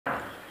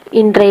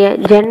இன்றைய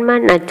ஜென்ம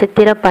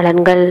நட்சத்திர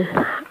பலன்கள்.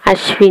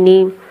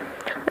 அஸ்வினி,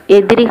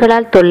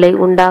 எதிரிகளால் தொல்லை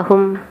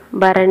உண்டாகும்.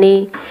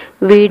 பரணி,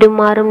 வீடு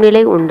மாறும்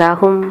நிலை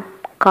உண்டாகும்.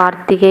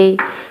 கார்த்திகை,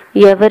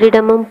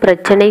 எவரிடமும்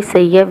பிரச்சனை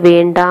செய்ய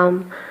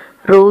வேண்டாம்.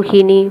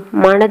 ரோஹிணி,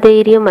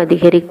 மனதைரியம்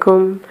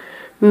அதிகரிக்கும்.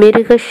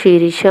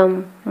 மிருகசீரிஷம்,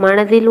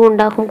 மனதில்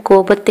உண்டாகும்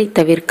கோபத்தை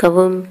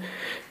தவிர்க்கவும்.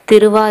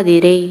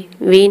 திருவாதிரை,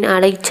 வீண்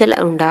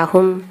அலைச்சல்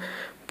உண்டாகும்.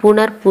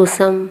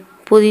 புனர்பூசம்,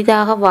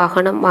 புதிதாக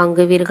வாகனம்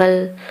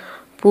வாங்குவீர்கள்.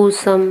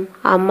 பூசம்,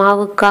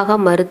 அம்மாவுக்காக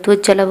மருத்துவ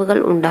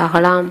செலவுகள்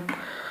உண்டாகலாம்.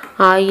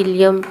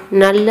 ஆயில்யம்,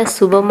 நல்ல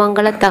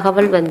சுபமங்கல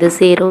தகவல் வந்து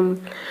சேரும்.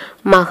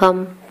 மகம்,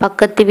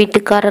 பக்கத்து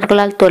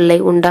வீட்டுக்காரர்களால் தொல்லை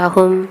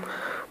உண்டாகும்.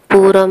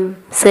 பூரம்,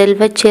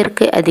 செல்வச்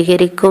சேர்க்கை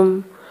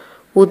அதிகரிக்கும்.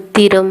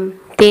 உத்திரம்,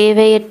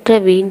 தேவையற்ற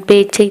வீண்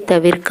பேச்சை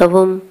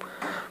தவிர்க்கவும்.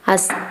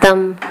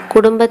 அஸ்தம்,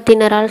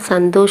 குடும்பத்தினரால்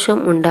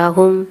சந்தோஷம்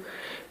உண்டாகும்.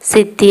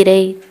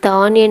 சித்திரை,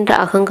 தான் என்ற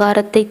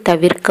அகங்காரத்தை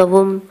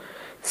தவிர்க்கவும்.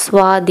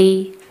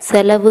 சுவாதி,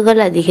 செலவுகள்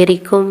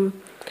அதிகரிக்கும்.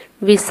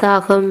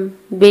 விசாகம்,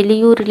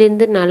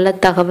 வெளியூரிலிருந்து நல்ல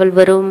தகவல்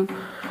வரும்.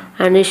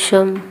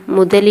 அனுஷம்,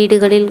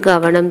 முதலீடுகளில்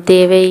கவனம்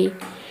தேவை.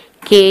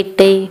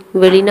 கேட்டை,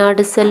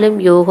 வெளிநாடு செல்லும்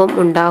யோகம்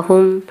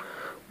உண்டாகும்.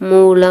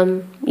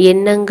 மூலம்,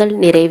 எண்ணங்கள்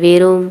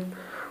நிறைவேறும்.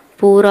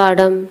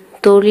 பூராடம்,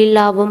 தொழில்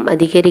லாபம்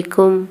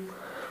அதிகரிக்கும்.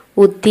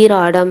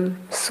 உத்திராடம்,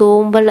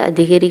 சோம்பல்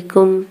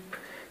அதிகரிக்கும்.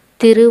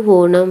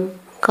 திருவோணம்,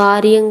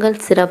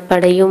 காரியங்கள்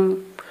சிறப்படையும்.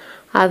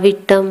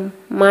 அவிட்டம்,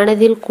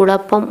 மனதில்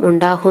குழப்பம்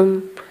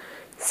உண்டாகும்.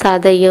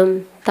 சதயம்,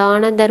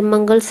 தான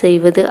தர்மங்கள்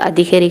செய்வது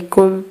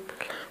அதிகரிக்கும்.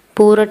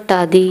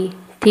 பூரட்டாதி,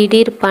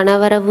 திடீர்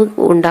பணவரவு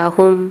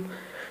உண்டாகும்.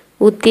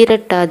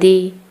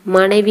 உத்திரட்டாதி,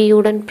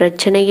 மனைவியுடன்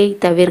பிரச்சனையை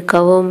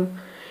தவிர்க்கவும்.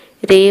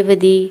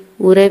 ரேவதி,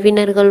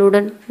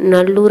 உறவினர்களுடன்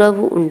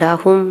நல்லுறவு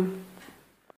உண்டாகும்.